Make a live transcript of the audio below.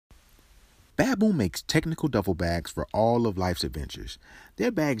Baboon makes technical duffel bags for all of life's adventures. Their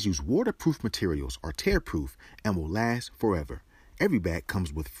bags use waterproof materials, are tear-proof, and will last forever. Every bag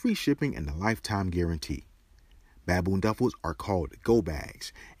comes with free shipping and a lifetime guarantee. Baboon duffels are called Go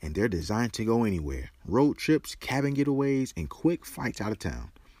Bags, and they're designed to go anywhere. Road trips, cabin getaways, and quick flights out of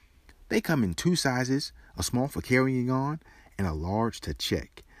town. They come in 2 sizes, a small for carrying on, and a large to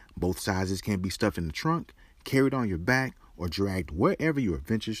check. Both sizes can be stuffed in the trunk, carried on your back, or dragged wherever your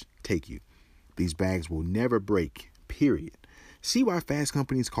adventures take you. These bags will never break, period. See why Fast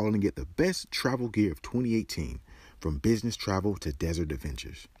Company is calling it the best travel gear of 2018, from business travel to desert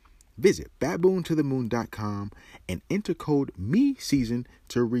adventures. Visit baboontothemoon.com and enter code MESEASON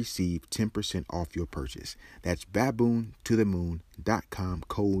to receive 10% off your purchase. That's baboontothemoon.com,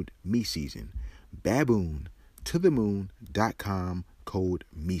 code MESEASON. baboontothemoon.com, code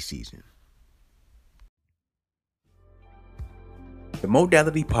MESEASON. The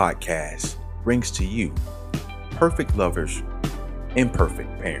Modality Podcast brings to you Perfect Lovers,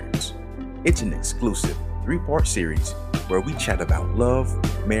 Imperfect Parents. It's an exclusive 3-part series where we chat about love,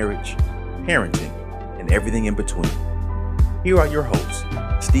 marriage, parenting, and everything in between. Here are your hosts,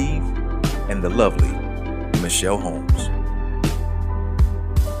 Steve and the lovely Michelle Holmes.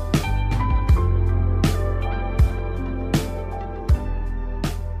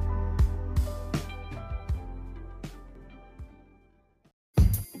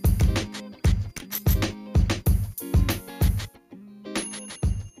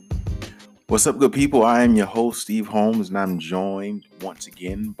 What's up, good people? I am your host, Steve Holmes, and I'm joined once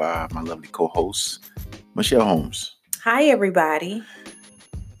again by my lovely co-host, Michelle Holmes. Hi, everybody.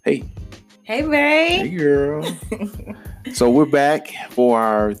 Hey. Hey, babe. Hey, girl. So we're back for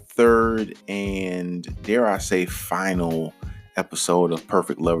our third and, dare I say, final episode of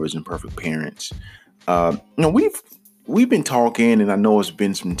Perfect Lovers and Perfect Parents. We've been talking, and I know it's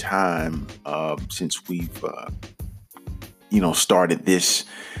been some time since we've started this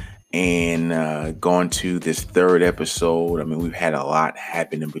and gone to this third episode. I mean, we've had a lot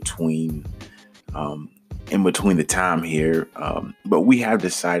happen in between the time here, but we have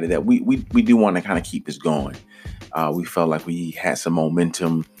decided that we do want to kind of keep this going. We felt like we had some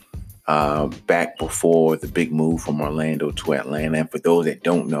momentum back before the big move from Orlando to Atlanta. And for those that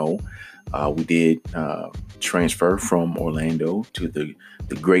don't know, we did transfer from Orlando to the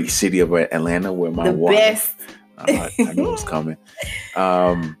great city of Atlanta, where my wife. Best. I knew it was coming.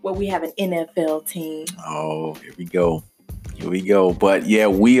 Well, we have an NFL team. Oh, here we go. But yeah,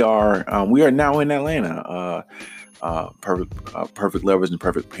 we are now in Atlanta. Perfect Lovers and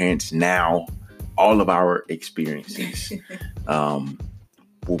Perfect Parents. Now, all of our experiences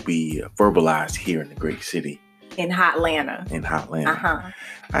will be verbalized here in the great city. In Hotlanta.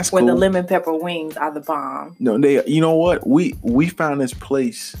 That's where cool. The lemon pepper wings are the bomb. No, you know what? We found this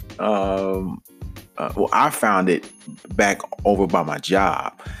place. I found it back over by my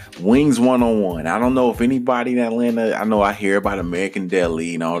job. Wings 101. I don't know if anybody in Atlanta, I know I hear about American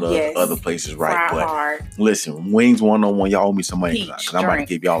Deli and all the other places, right? Fry hard. Listen, Wings 101, y'all owe me some money because I'm about to drink.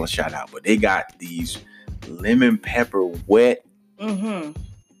 give y'all a shout out. But they got these lemon pepper wet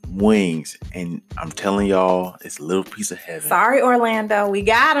wings, and I'm telling y'all, it's a little piece of heaven. Sorry, Orlando, we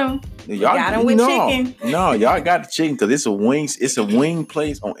got them. Y'all got them with chicken. No, y'all got the chicken because it's a wing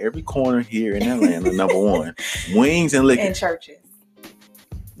place on every corner here in Atlanta. Number one, wings and liquor. And churches.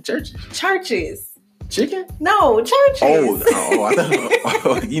 Churches. Chicken? No, churches. I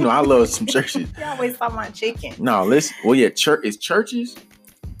love some churches. You always talking about chicken. No, listen. Well, yeah, it's churches,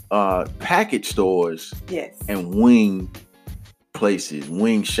 package stores, yes, and wing places,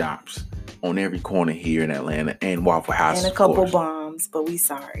 wing shops on every corner here in Atlanta, and Waffle House, and a couple bombs. But we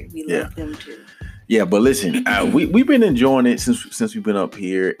sorry, we love them too. Yeah, but listen, we've been enjoying it since we've been up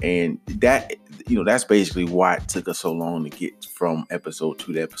here, and that's basically why it took us so long to get from episode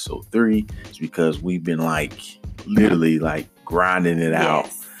 2 to episode 3. It's because we've been literally grinding it out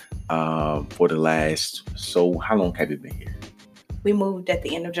for the last. So how long have you been here? We moved at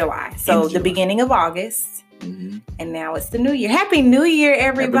the end of July, so the beginning of August. Mm-hmm. And now it's the new year. Happy New Year,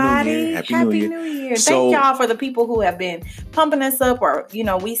 everybody. Happy New Year. Thank y'all for the people who have been pumping us up, or,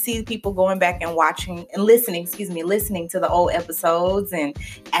 we see people going back and watching and listening to the old episodes and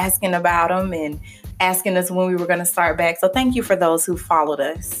asking about them and asking us when we were going to start back. So thank you for those who followed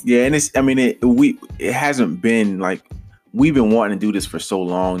us. Yeah. And it hasn't been we've been wanting to do this for so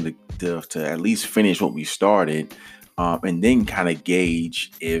long to at least finish what we started, and then kind of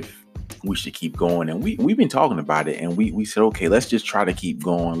gauge if we should keep going. And we've been talking about it, and we said, okay, let's just try to keep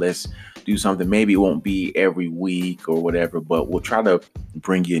going. Let's do something. Maybe it won't be every week or whatever, but we'll try to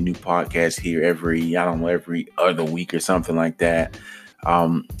bring you a new podcast here every other week or something like that.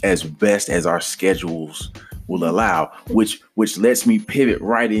 as best as our schedules will allow, which lets me pivot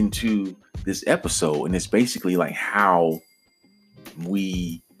right into this episode. And it's basically like how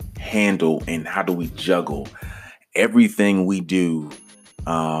we handle and how do we juggle everything we do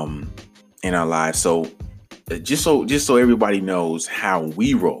in our lives. So just so everybody knows how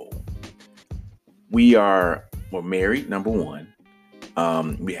we roll. We're married, number one.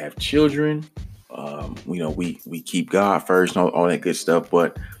 We have children. We keep God first and all that good stuff.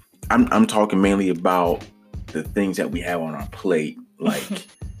 But I'm talking mainly about the things that we have on our plate, like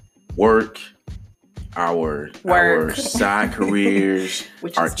work, our side careers,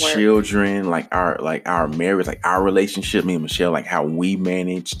 our children, like our marriage, like our relationship, me and Michelle, like how we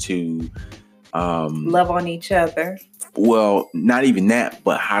manage to love on each other. Well, not even that,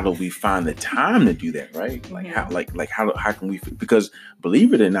 but how do we find the time to do that, right? Mm-hmm. Like how can we? Because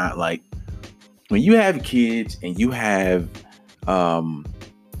believe it or not, like when you have kids and you have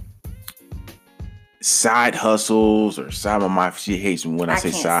side hustles or she hates me when I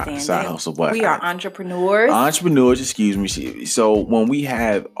say side hustle, but we are entrepreneurs. Excuse me. So when we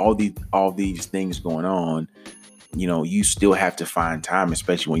have all these things going on, you still have to find time,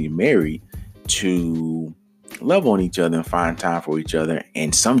 especially when you're married, to love on each other and find time for each other.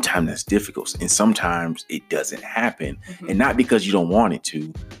 And sometimes that's difficult, and sometimes it doesn't happen. Mm-hmm. And not because you don't want it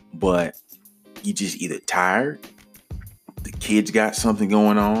to, but you just either tired, the kids got something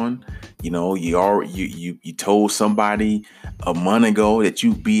going on. You told somebody a month ago that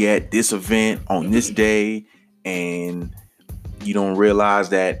you'd be at this event on this day, and you don't realize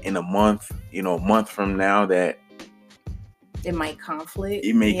that in a month from now that it might conflict.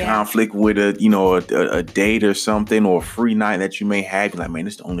 It may conflict with a date or something, or a free night that you may have. You're like, man,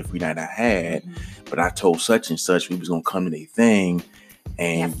 this is the only free night I had, but I told such and such we was gonna come to their thing,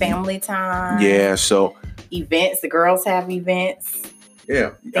 and family time. Yeah, so events. The girls have events.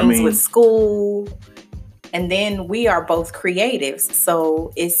 Yeah, things with school. And then we are both creatives.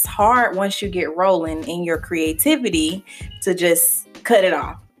 So it's hard once you get rolling in your creativity to just cut it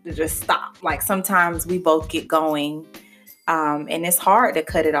off, to just stop. Like sometimes we both get going and it's hard to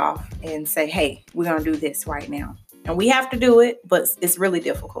cut it off and say, hey, we're going to do this right now. And we have to do it, but it's really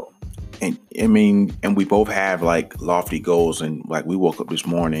difficult. And and we both have like lofty goals. And like we woke up this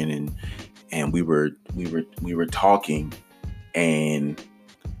morning and we were talking. And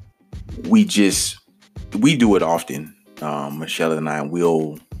we do it often. Michelle and I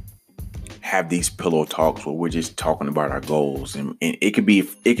will have these pillow talks where we're just talking about our goals, and it could be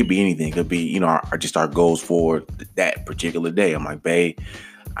anything. It could be our goals for that particular day. I'm like, babe,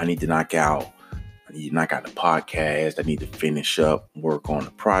 I need to knock out the podcast. I need to finish up work on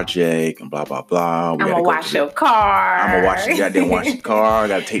the project and blah blah blah. I'm gonna wash your car. I'm gonna goddamn wash the car. I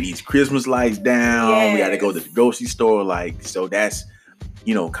gotta take these Christmas lights down. Yes. We gotta go to the grocery store. Like, so that's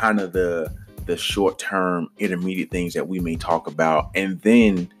kind of the short term intermediate things that we may talk about. And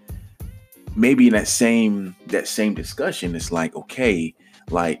then maybe in that same discussion, it's like, okay,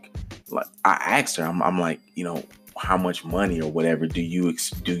 like I asked her, I'm like, how much money or whatever do you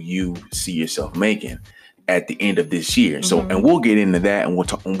see yourself making at the end of this year? So, and we'll get into that, and we'll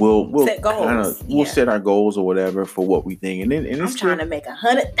talk, and we'll set goals. We'll set our goals or whatever for what we think. And then I'm trying to make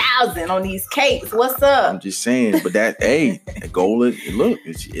 100,000 on these cakes. What's up? I'm just saying, but that a goal is, look,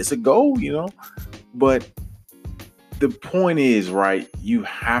 it's a goal, but the point is, right, you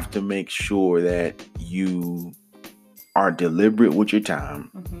have to make sure that you are deliberate with your time.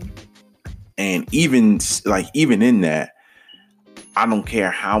 And even in that, I don't care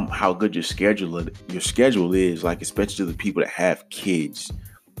how good your schedule is, like, especially to the people that have kids,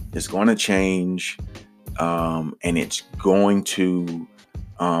 it's going to change, and it's going to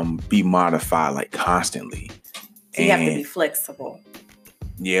be modified like constantly. So you have to be flexible.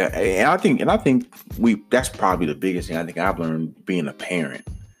 Yeah, and I think that's probably the biggest thing I think I've learned being a parent.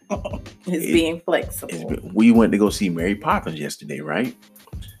 is being flexible. We went to go see Mary Poppins yesterday, right?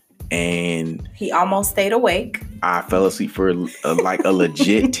 And he almost stayed awake. I fell asleep for like a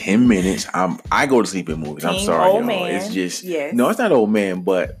legit 10 minutes. I go to sleep in movies. I'm sorry, old man. It's just yes. No, it's not old man,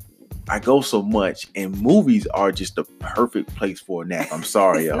 but I go so much, and movies are just the perfect place for a nap. I'm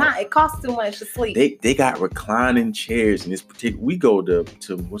sorry, it's not. It costs too much to sleep. They got reclining chairs in this particular. We go to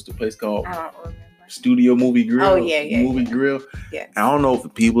what's the place called? I don't remember. Studio Movie Grill. Oh yeah. Movie Grill. Yeah. I don't know if the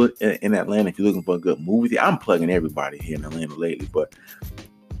people in Atlanta, if you're looking for a good movie, I'm plugging everybody here in Atlanta lately, but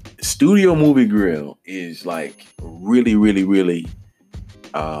Studio Movie Grill is like really, really, really.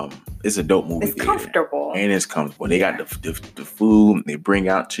 It's a dope movie. It's comfortable. And it's comfortable. They got the food they bring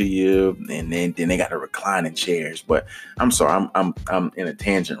out to you, and then they got the reclining chairs. But I'm sorry, I'm in a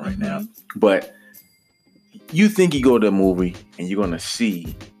tangent right now. But you think you go to a movie and you're going to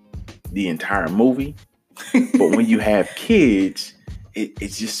see the entire movie. But when you have kids,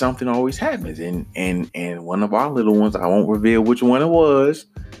 it's just something always happens. And one of our little ones, I won't reveal which one it was,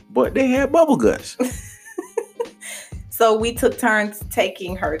 but they had bubble guts. So we took turns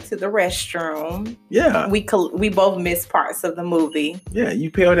taking her to the restroom. Yeah. We both missed parts of the movie. Yeah, you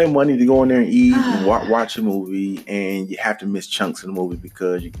pay all that money to go in there and eat and watch a movie, and you have to miss chunks of the movie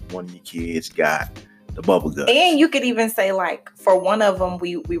because one of your kids got the bubble guts. And you could even say, like, for one of them,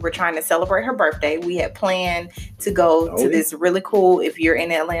 we were trying to celebrate her birthday. We had planned to go to this really cool, if you're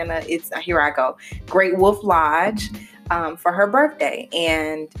in Atlanta, it's Here I Go, Great Wolf Lodge for her birthday.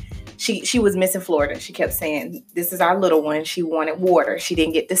 And she was missing Florida. She kept saying, this is our little one. She wanted water. She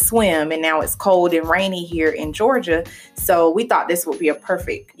didn't get to swim. And now it's cold and rainy here in Georgia. So we thought this would be a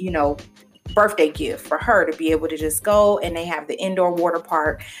perfect, birthday gift for her to be able to just go. And they have the indoor water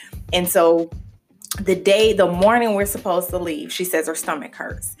park. And so the morning we're supposed to leave, she says her stomach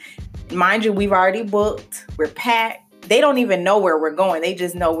hurts. Mind you, we've already booked. We're packed. They don't even know where we're going. They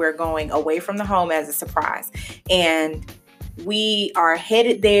just know we're going away from the home as a surprise. And we are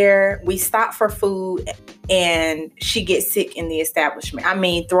headed there. We stop for food and she gets sick in the establishment. I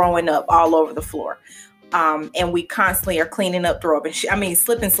mean, throwing up all over the floor. And we constantly are cleaning up, throw up, and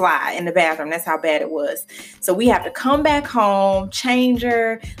slip and slide in the bathroom. That's how bad it was. So we have to come back home, change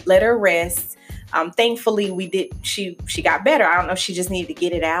her, let her rest. Thankfully she got better. I don't know if she just needed to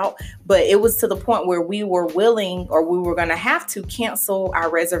get it out, but it was to the point where we were willing, or we were going to have to cancel our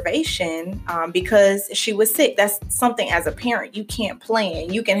reservation because she was sick. That's something as a parent you can't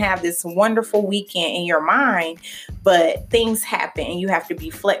plan. You can have this wonderful weekend in your mind, but things happen and you have to be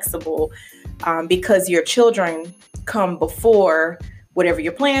flexible because your children come before whatever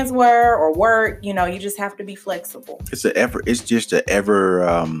your plans were or work. You just have to be flexible.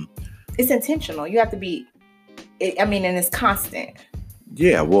 It's intentional. You have to be, and it's constant.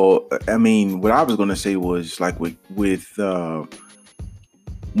 Yeah. Well, what I was going to say was like with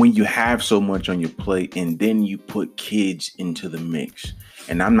when you have so much on your plate and then you put kids into the mix,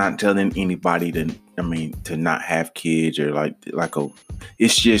 and I'm not telling anybody to not have kids or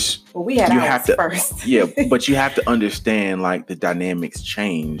it's just, well, we had ours first. Yeah. But you have to understand like the dynamics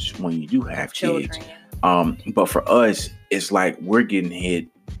change when you do have kids. But for us, it's like we're getting hit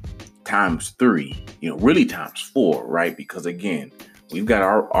times 3, really times 4, right? Because again, we've got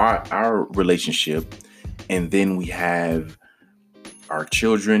our relationship, and then we have our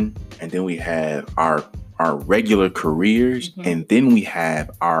children, and then we have our regular careers, and then we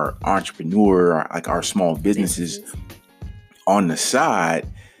have our entrepreneur, like our small businesses on the side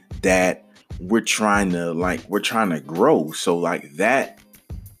that we're trying to grow. So like that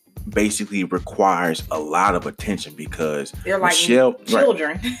basically requires a lot of attention because they're like Michelle,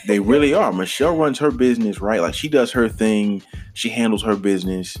 children. Right, they really are. Michelle runs her business, right? Like she does her thing, she handles her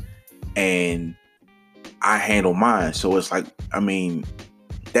business, and I handle mine. So it's like,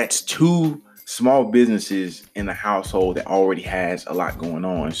 that's 2 small businesses in a household that already has a lot going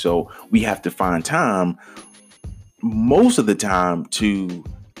on. So we have to find time most of the time to,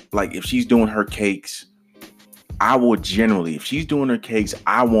 like, if she's doing her cakes, I will generally, if she's doing her cakes,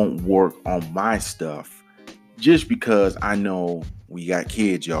 I won't work on my stuff just because I know we got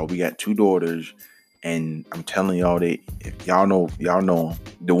kids, y'all. We got 2 daughters, and I'm telling y'all that if y'all know them,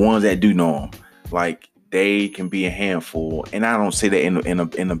 the ones that do know them, like they can be a handful. And I don't say that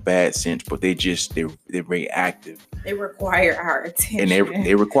in a bad sense, but they're very active. They require our attention. And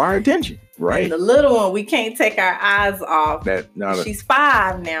they require attention, right? And the little one, we can't take our eyes off. She's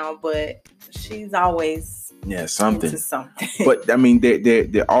 5 now, but she's always something. But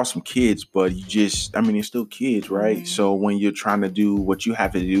they're awesome kids, but you just, they're still kids, right? Mm-hmm. So when you're trying to do what you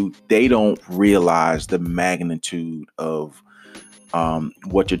have to do, they don't realize the magnitude of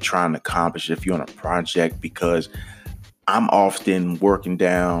what you're trying to accomplish if you're on a project, because I'm often working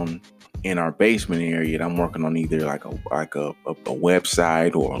down in our basement area and I'm working on either like a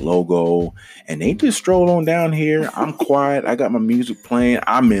website or a logo, and they just stroll on down here. I'm quiet. I got my music playing.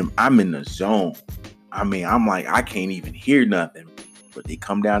 I'm in the zone. I'm like, I can't even hear nothing, but they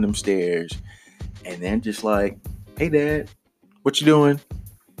come down them stairs and they're just like, hey Dad, what you doing?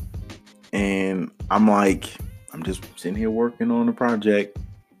 And I'm like, I'm just sitting here working on a project.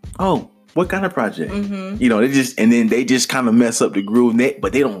 Oh, what kind of project? Mm-hmm. They just kind of mess up the groove,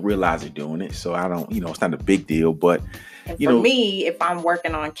 but they don't realize they're doing it. So I don't, it's not a big deal, but for me, if I'm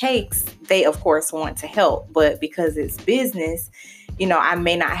working on cakes, they of course want to help, but because it's business, I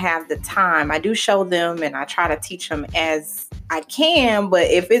may not have the time. I do show them and I try to teach them as I can, but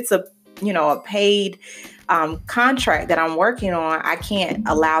if it's a paid contract that I'm working on, I can't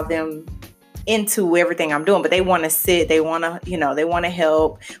allow them into everything I'm doing, but they want to sit, they want to, they want to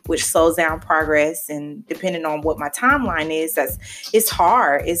help, which slows down progress. And depending on what my timeline is, it's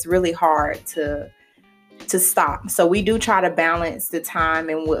hard. It's really hard to stop. So we do try to balance the time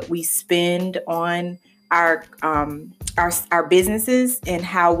and what we spend on our businesses and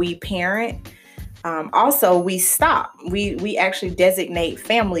how we parent. Also, we stop. We actually designate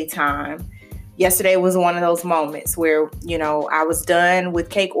family time. Yesterday was one of those moments where, I was done with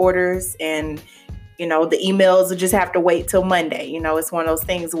cake orders and, the emails will just have to wait till Monday. It's one of those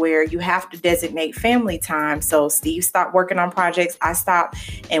things where you have to designate family time. So Steve stopped working on projects. I stopped,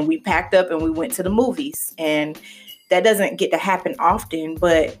 and we packed up and we went to the movies. And that doesn't get to happen often,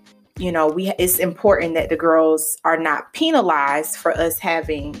 but it's important that the girls are not penalized for us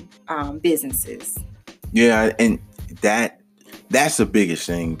having businesses. Yeah, and that's the biggest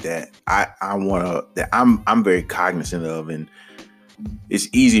thing that I'm very cognizant of, and it's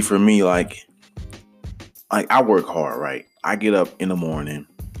easy for me. Like I work hard, right? I get up in the morning,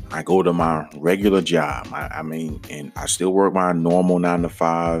 I go to my regular job. And I still work my normal 9 to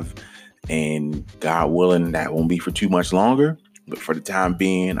 5, and God willing, that won't be for too much longer. But for the time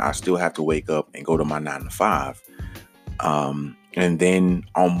being, I still have to wake up and go to my 9 to 5. And then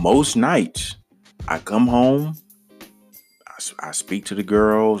on most nights, I come home, I speak to the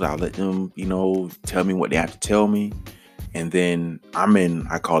girls, I let them, tell me what they have to tell me. And then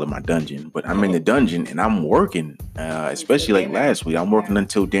I call it my dungeon, but I'm in the dungeon and I'm working, especially like last week. I'm working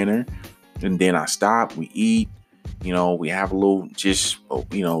until dinner, and then I stop, we eat, we have a little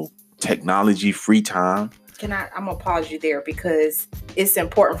technology free time. I'm gonna pause you there because it's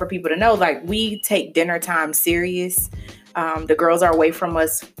important for people to know, like, we take dinner time serious. The girls are away from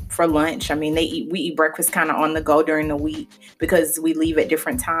us for lunch. We eat breakfast kind of on the go during the week because we leave at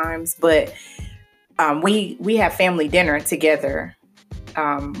different times. But we have family dinner together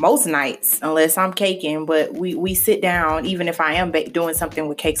most nights, unless I'm caking. But we sit down, even if I am doing something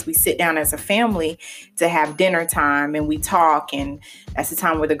with cakes, we sit down as a family to have dinner time, and we talk. And that's the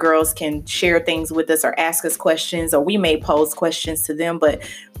time where the girls can share things with us or ask us questions, or we may pose questions to them. But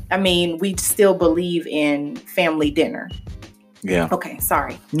we still believe in family dinner. Yeah. Okay.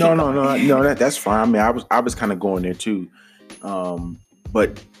 Sorry. No. That's fine. I was kind of going there too.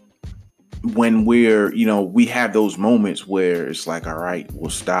 But when we have those moments where it's like, all right, we'll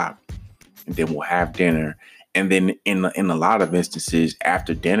stop, and then we'll have dinner. And then in a lot of instances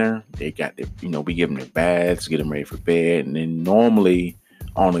after dinner, they got we give them their baths, get them ready for bed. And then normally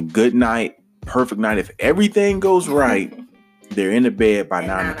on a good night, perfect night, if everything goes right, they're in the bed by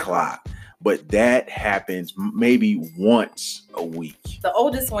 9 o'clock. But that happens maybe once a week. The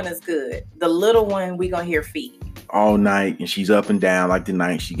oldest one is good. The little one, we gonna hear feet all night, and she's up and down. Like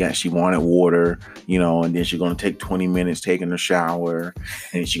tonight, she wanted water, and then she's gonna take 20 minutes taking a shower,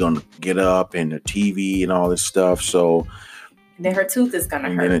 and she's gonna get up and the TV and all this stuff. So then her tooth is gonna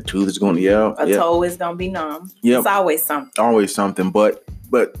hurt. And then the tooth is gonna toe is gonna be numb. Yep. It's always something. Always something. But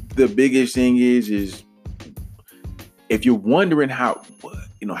the biggest thing is if you're wondering how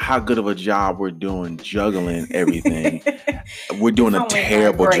good of a job we're doing juggling everything, we're doing a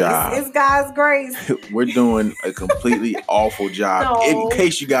terrible job. It's God's grace. We're doing a completely awful job. In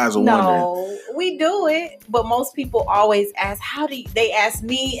case you guys are wondering. No, we do it. But most people always ask, they ask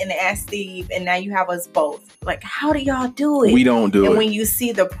me and they ask Steve, and now you have us both. Like, how do y'all do it? We don't do it. And when you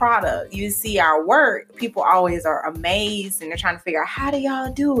see the product, you see our work, people always are amazed and they're trying to figure out, how do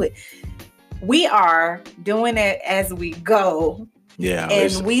y'all do it? We are doing it as we go. Yeah.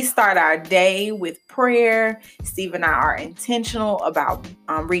 And we start our day with prayer. Steve and I are intentional about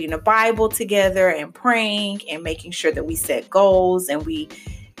reading the Bible together and praying and making sure that we set goals. And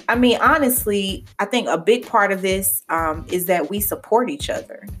honestly, I think a big part of this is that we support each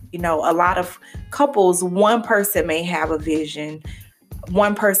other. A lot of couples, one person may have a vision.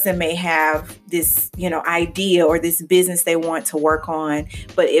 One person may have this, idea or this business they want to work on.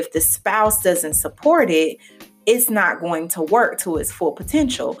 But if the spouse doesn't support it, it's not going to work to its full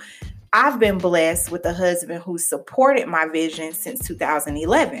potential. I've been blessed with a husband who supported my vision since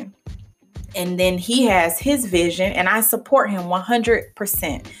 2011. And then he has his vision and I support him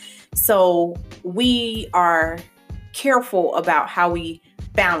 100%. So we are careful about how we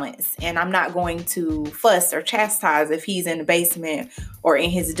balance, and I'm not going to fuss or chastise if he's in the basement or in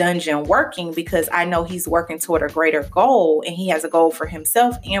his dungeon working, because I know he's working toward a greater goal and he has a goal for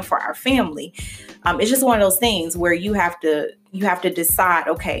himself and for our family. It's just one of those things where you have to decide,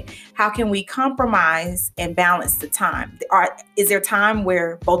 okay, how can we compromise and balance the time? Is there time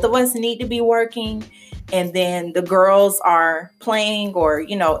where both of us need to be working and then the girls are playing or,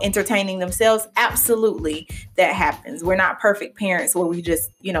 entertaining themselves, absolutely that happens. We're not perfect parents where we just,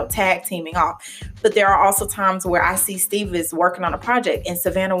 tag teaming off. But there are also times where I see Steve is working on a project and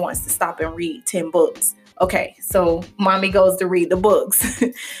Savannah wants to stop and read 10 books. Okay, so mommy goes to read the books.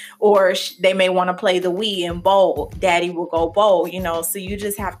 Or they may want to play the Wii and bowl. Daddy will go bowl, So you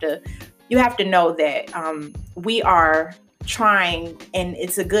just have to know that we are trying, and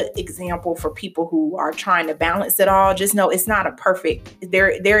it's a good example for people who are trying to balance it all. Just know it's not a perfect,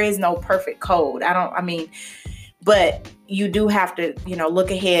 there is no perfect code. But you do have to,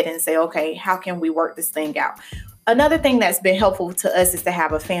 look ahead and say, okay, how can we work this thing out? Another thing that's been helpful to us is to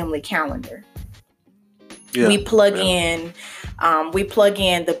have a family calendar. Yeah, we plug in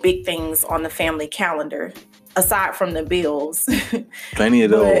the big things on the family calendar, aside from the bills. Plenty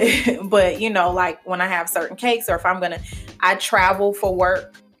of those. But like when I have certain cakes, or if I travel for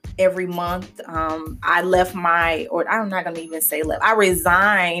work every month. I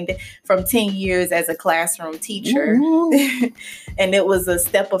resigned from 10 years as a classroom teacher. And it was a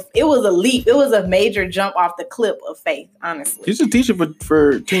leap. It was a major jump off the cliff of faith, honestly. She's a teacher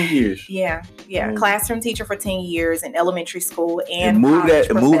for 10 years. Yeah. Classroom teacher for 10 years in elementary school and moved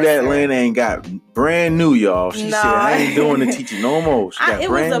to Atlanta and got brand new, y'all. She said, I ain't doing the teaching no more. It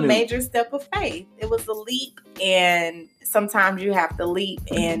was a major step of faith. It was a leap, and sometimes you have to leap,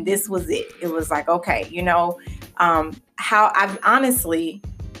 and this was it. It was like, okay, how I've honestly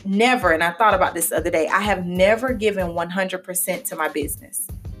never, and I thought about this the other day, I have never given 100% to my business.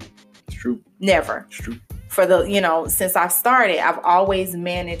 It's true. Never. It's true. Since I've started, I've always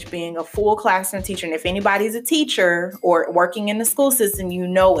managed being a full classroom teacher. And if anybody's a teacher or working in the school system, you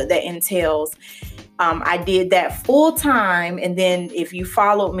know what that entails. I did that full time. And then if you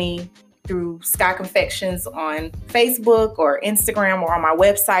followed me through Sky Confections on Facebook or Instagram or on my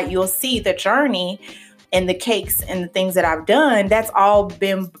website, you'll see the journey and the cakes and the things that I've done. That's all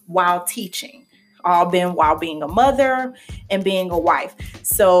been while teaching, all been while being a mother and being a wife.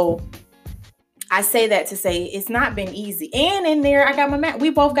 So I say that to say it's not been easy. And in there, I got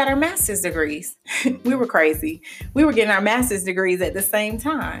we both got our master's degrees. We were crazy. We were getting our master's degrees at the same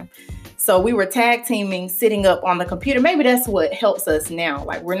time. So we were tag teaming, sitting up on the computer. Maybe that's what helps us now.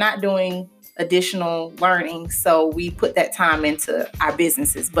 Like, we're not doing additional learning. So we put that time into our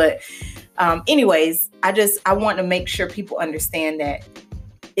businesses. But anyways, I want to make sure people understand that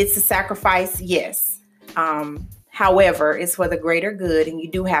it's a sacrifice. Yes. However, it's for the greater good, and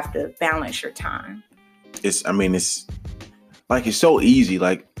you do have to balance your time. It's so easy.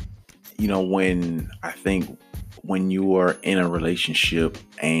 When you are in a relationship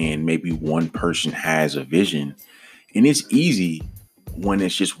and maybe one person has a vision, and it's easy when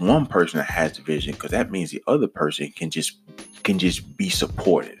it's just one person that has the vision, because that means the other person can just be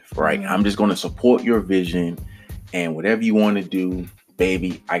supportive, right? Mm-hmm. I'm just going to support your vision, and whatever you want to do,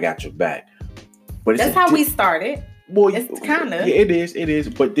 baby, I got your back. But that's how we started. Well, it's kind of. Yeah, it is.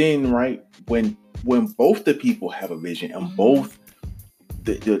 But then, right, when both the people have a vision and both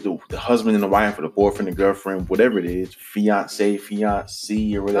the husband and the wife, or the boyfriend and girlfriend, whatever it is, fiance,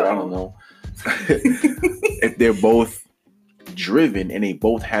 or whatever, I don't know. If they're both driven and they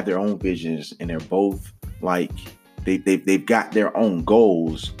both have their own visions and they're both like they've got their own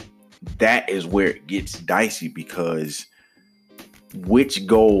goals, that is where it gets dicey, because which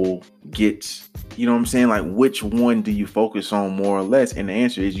goal gets, you know what I'm saying? Like, which one do you focus on more or less? And the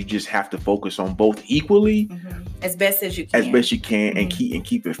answer is you just have to focus on both equally, as best as you can, and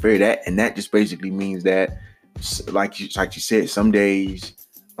keep it fair. That just basically means that, like you said, some days,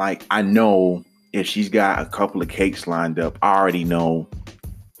 like, I know if she's got a couple of cakes lined up, I already know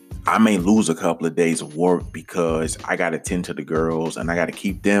I may lose a couple of days of work because I got to tend to the girls and I got to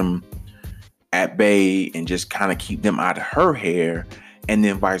keep them at bay and just kind of keep them out of her hair, and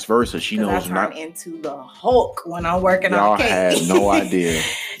then vice versa. She knows I turn into the Hulk when I'm working on cake. Y'all have no idea.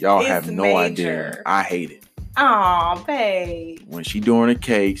 Y'all have no idea. I hate it. Oh, babe. When she doing the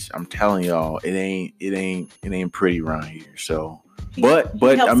cakes, I'm telling y'all, it ain't pretty around here. So, but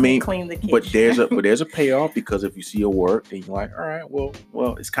I mean, but there's a payoff, because if you see her work, then you're like, all right, well,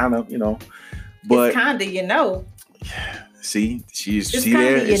 it's kind of, but it's kind of, See, she's it's see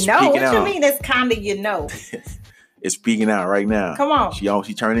there. It's speaking out. What you mean? It's kind of It's speaking out right now. Come on.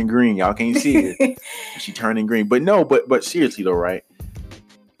 She turning green. Y'all can't see it. She turning green. But no. But seriously though, right?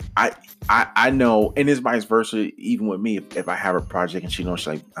 I know, and it's vice versa. Even with me, if I have a project and she knows,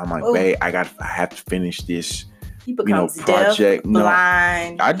 I'm like, babe, I have to finish this. He becomes project. Deaf,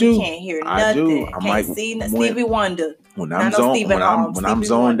 blind. I do. He can't hear nothing. I do. Can't see Stevie Wonder. When I'm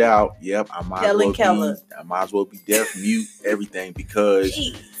zoned out, yep, I might as well be deaf, mute, everything, because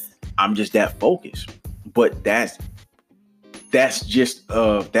I'm just that focused. but that's just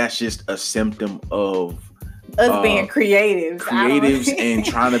a symptom of us being creatives and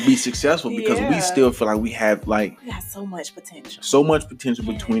trying to be successful, because we still feel like we have like we got so much potential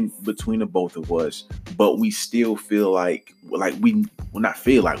between the both of us, but we still feel like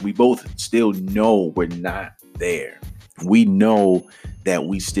we both still know we're not there. We know that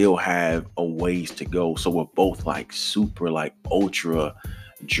we still have a ways to go, so we're both like super like ultra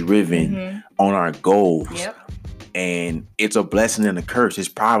driven on our goals. And it's a blessing and a curse. It's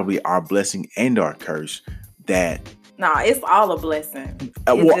probably our blessing and our curse. It's all a blessing.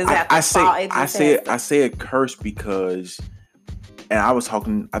 I say a curse because, and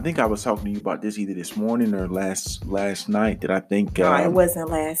I think I was talking to you about this either this morning or last night, that I think no, it wasn't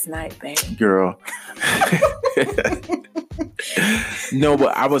last night, baby. Girl. No,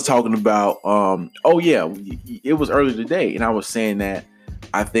 but I was talking about it was earlier today, and I was saying that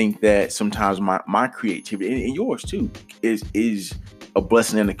I think that sometimes my creativity and yours too is a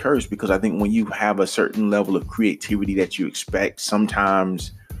blessing and a curse, because I think when you have a certain level of creativity that you expect,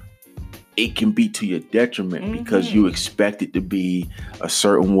 sometimes it can be to your detriment because you expect it to be a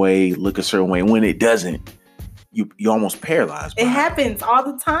certain way, look a certain way, and when it doesn't, you almost paralyzed. It happens all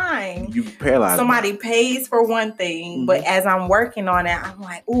the time. You paralyzed. Somebody pays for one thing, but as I'm working on it, I'm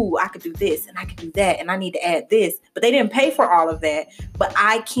like, ooh, I could do this and I could do that and I need to add this. But they didn't pay for all of that. But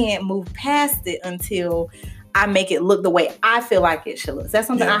I can't move past it until I make it look the way I feel like it should look. That's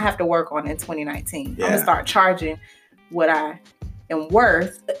something I have to work on in 2019. Yeah. I'm gonna start charging what I am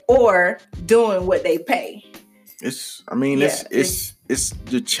worth or doing what they pay. It's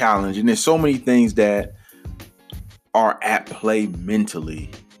the challenge, and there's so many things that are at play mentally,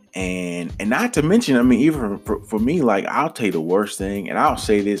 and not to mention, I mean, even for me, like, I'll tell you the worst thing, and I'll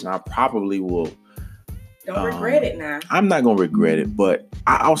say this, and I probably will. Don't regret it now. I'm not gonna regret it, but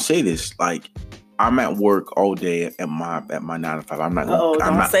I'll say this, like, I'm at work all day at my 9 to 5. I'm not going.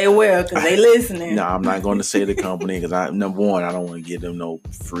 Don't say where, because they listening. No, I'm not going to say the company, because number one, I don't want to give them no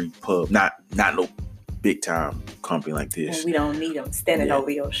free pub. Not no big time company like this. And we don't need them standing over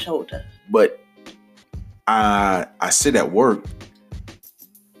your shoulder. But I sit at work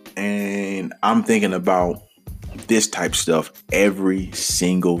and I'm thinking about this type stuff every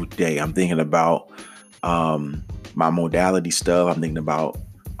single day. I'm thinking about my modality stuff. I'm thinking about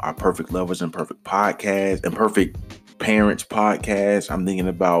our Perfect Lovers and Perfect Podcast and Perfect Parents Podcast. I'm thinking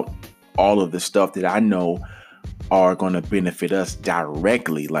about all of the stuff that I know are going to benefit us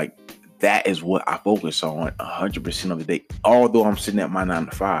directly. Like, that is what I focus on 100% of the day, although I'm sitting at my 9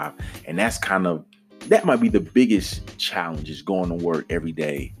 to 5. And that might be the biggest challenge, is going to work every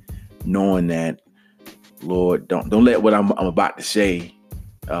day, knowing that, Lord, don't let what I'm about to say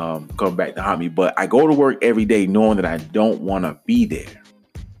come back to haunt me. But I go to work every day knowing that I don't want to be there.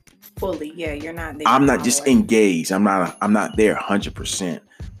 Fully, you're not there. I'm not just engaged. I'm not there 100%.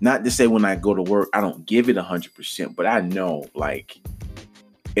 Not to say when I go to work, I don't give it 100%, but I know, like,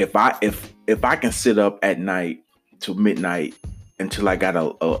 if I can sit up at night till midnight until I got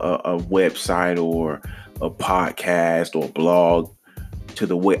a website or a podcast or a blog to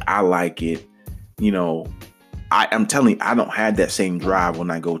the way I like it, you know, I'm telling you, I don't have that same drive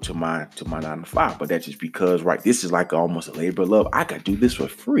when I go to my 9 to 5. But that's just because, right, this is like almost a labor of love. I could do this for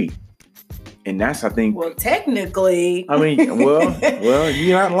free. And that's, I think. Well, technically. I mean, well,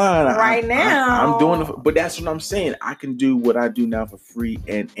 you're not lying. Right now. I'm doing it, but that's what I'm saying. I can do what I do now for free,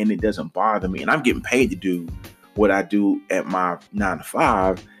 and it doesn't bother me. And I'm getting paid to do what I do at my 9 to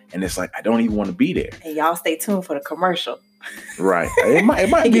 5, and it's like I don't even want to be there. And y'all stay tuned for the commercial. Right. It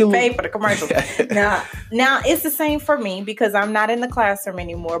might be paid for the commercial. Now it's the same for me, because I'm not in the classroom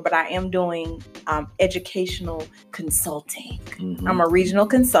anymore, but I am doing educational consulting. Mm-hmm. I'm a regional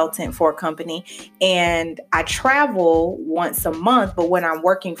consultant for a company, and I travel once a month. But when I'm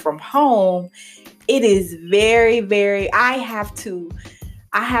working from home, it is very, very. I have to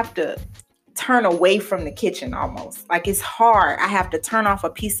turn away from the kitchen almost. Like, it's hard. I have to turn off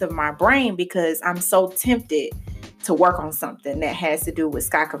a piece of my brain because I'm so tempted to work on something that has to do with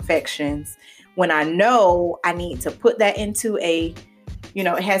Sky Confections, when I know I need to put that into it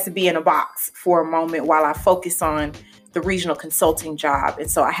has to be in a box for a moment while I focus on the regional consulting job.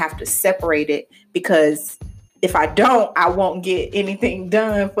 And so I have to separate it, because if I don't, I won't get anything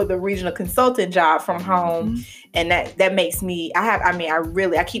done for the regional consulting job from home. Mm-hmm. And that makes me,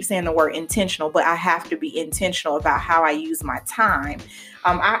 I keep saying the word intentional, but I have to be intentional about how I use my time.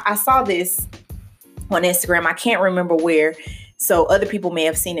 I saw this on Instagram. I can't remember where, so other people may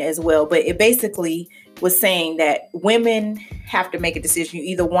have seen it as well, but it basically was saying that women have to make a decision. You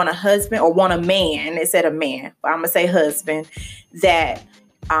either want a husband or want a man. It said a man, but I'm going to say husband, that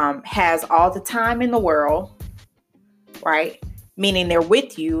has all the time in the world, right? Meaning they're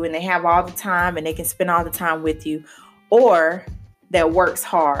with you and they have all the time and they can spend all the time with you, or that works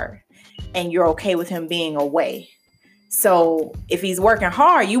hard and you're okay with him being away. So if he's working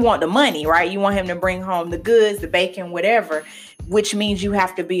hard, you want the money, right? You want him to bring home the goods, the bacon, whatever, which means you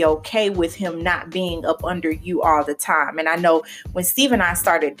have to be okay with him not being up under you all the time. And I know when Steve and I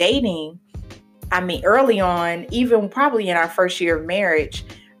started dating, early on, even probably in our first year of marriage,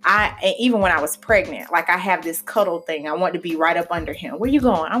 even when I was pregnant, like I have this cuddle thing. I want to be right up under him. Where you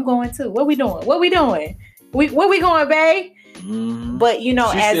going? I'm going too. What we doing? Where we going, babe? Mm-hmm. But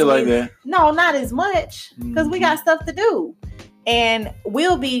as still like that. No, not as much, because we got stuff to do. And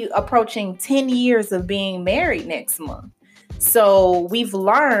we'll be approaching 10 years of being married next month. So we've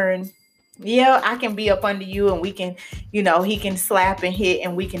learned, I can be up under you and we can, he can slap and hit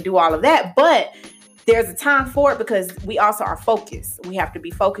and we can do all of that. But there's a time for it because we also are focused. We have to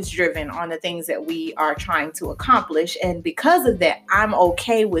be focus driven on the things that we are trying to accomplish. And because of that, I'm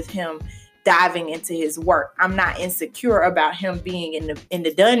okay with him diving into his work. I'm not insecure about him being in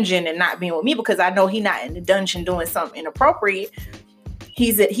the dungeon and not being with me, because I know he's not in the dungeon doing something inappropriate.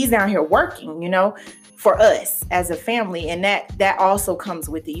 He's down here working, for us as a family. And that also comes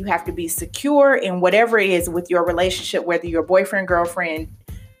with it. You have to be secure in whatever it is with your relationship, whether you're boyfriend, girlfriend,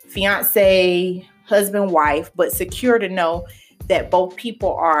 fiance, husband, wife, but secure to know that both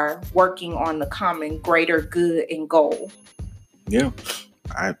people are working on the common greater good and goal. Yeah.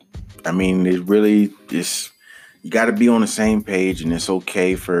 It really is, you got to be on the same page, and it's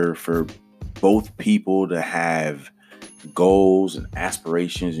okay for both people to have goals and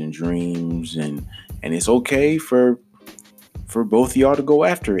aspirations and dreams, and it's okay for both of y'all to go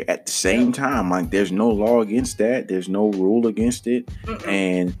after it at the same time. Like, there's no law against that. There's no rule against it.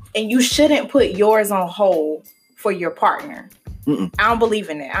 And you shouldn't put yours on hold for your partner. I don't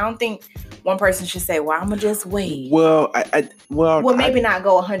believe in it. I don't think one person should say, well, I'm going to just wait. Well, maybe not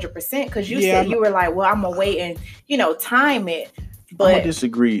go 100%, because you said you were like, well, I'm going to wait and, time it. But I'm going to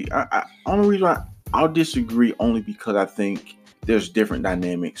disagree. Only reason I'll disagree only because I think there's different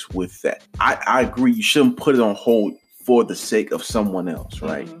dynamics with that. I agree. You shouldn't put it on hold for the sake of someone else,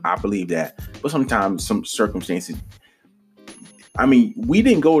 right? Mm-hmm. I believe that. But sometimes some circumstances, we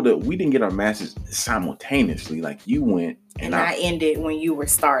didn't get our masters simultaneously. Like, you went and I ended when you were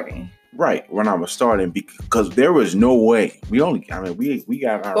starting. Right, when I was starting, because there was no way. We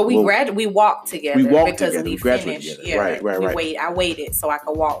got our. But we walked together. We graduated finished. together. Yeah, right. I waited so I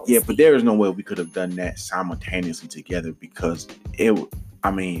could walk. Yeah, but there is no way we could have done that simultaneously together, because there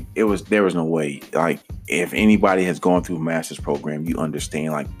was no way. Like, if anybody has gone through a master's program, you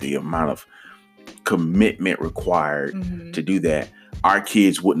understand like the amount of commitment required to do that. Our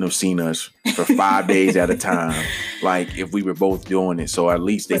kids wouldn't have seen us for 5 days at a time, like if we were both doing it. So at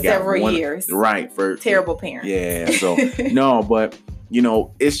least they got several years, right? For terrible parents. Yeah. So no, but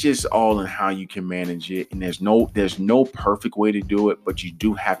it's just all in how you can manage it, and there's no perfect way to do it, but you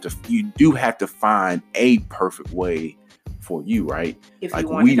do have to find a perfect way for you, right? If you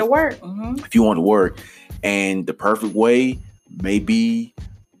want it to work. If you want to work, and the perfect way may be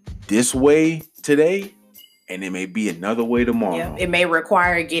this way today, and it may be another way tomorrow. Yeah, it may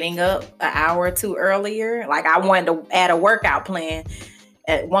require getting up an hour or two earlier. Like, I wanted to add a workout plan.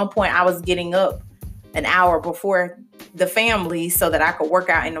 At one point, I was getting up an hour before the family so that I could work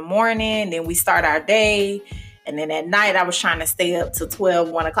out in the morning. Then we start our day. And then at night, I was trying to stay up till 12,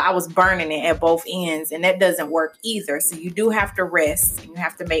 1 o'clock. I was burning it at both ends, and that doesn't work either. So you do have to rest. You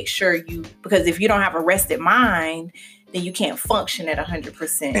have to make sure because if you don't have a rested mind, then you can't function at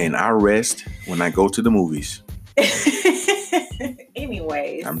 100%. And I rest when I go to the movies.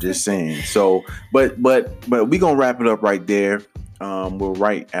 Anyways, I'm just saying. So, but we gonna wrap it up right there. We're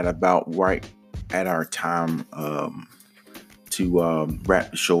right at our time to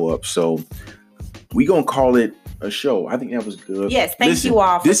wrap the show up. So we gonna call it a show. I think that was good. Yes, thank you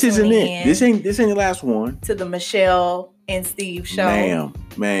all for this isn't it. in. This ain't the last one. To the Michelle and Steve show.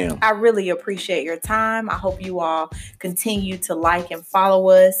 Ma'am. I really appreciate your time. I hope you all continue to like and follow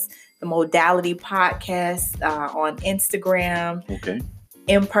us. The Modality Podcast on Instagram. Okay.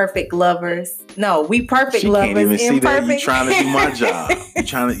 Imperfect Lovers. No, we perfect lovers. Can't even see that. You're trying to do my job. You're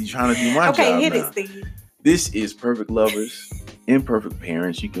trying to do my job. Okay, hit now. it, Steve. This is Perfect Lovers, Imperfect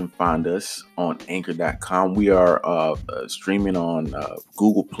Parents. You can find us on Anchor.com. We are streaming on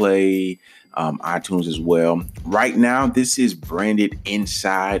Google Play, iTunes as well. Right now, this is branded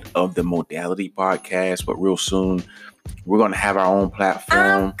inside of the Modality Podcast, but real soon we're going to have our own platform.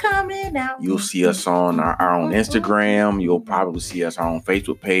 I'm coming out. You'll see us on our own Instagram. You'll probably see us on our own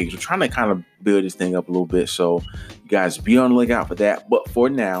Facebook page. We're trying to kind of build this thing up a little bit, so you guys be on the lookout for that. But for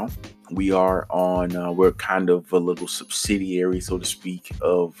now, we are on, we're kind of a little subsidiary, so to speak,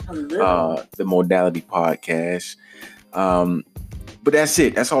 of the Modality Podcast. But that's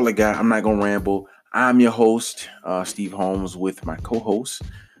it. That's all I got. I'm not going to ramble. I'm your host, Steve Holmes, with my co-host,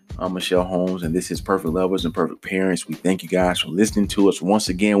 Michelle Holmes, and this is Perfect Lovers and Perfect Parents. We thank you guys for listening to us once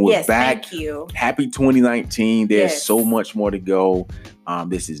again. We're back. Thank you. Happy 2019. There's so much more to go.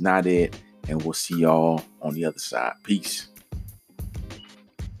 This is not it, and we'll see y'all on the other side. Peace.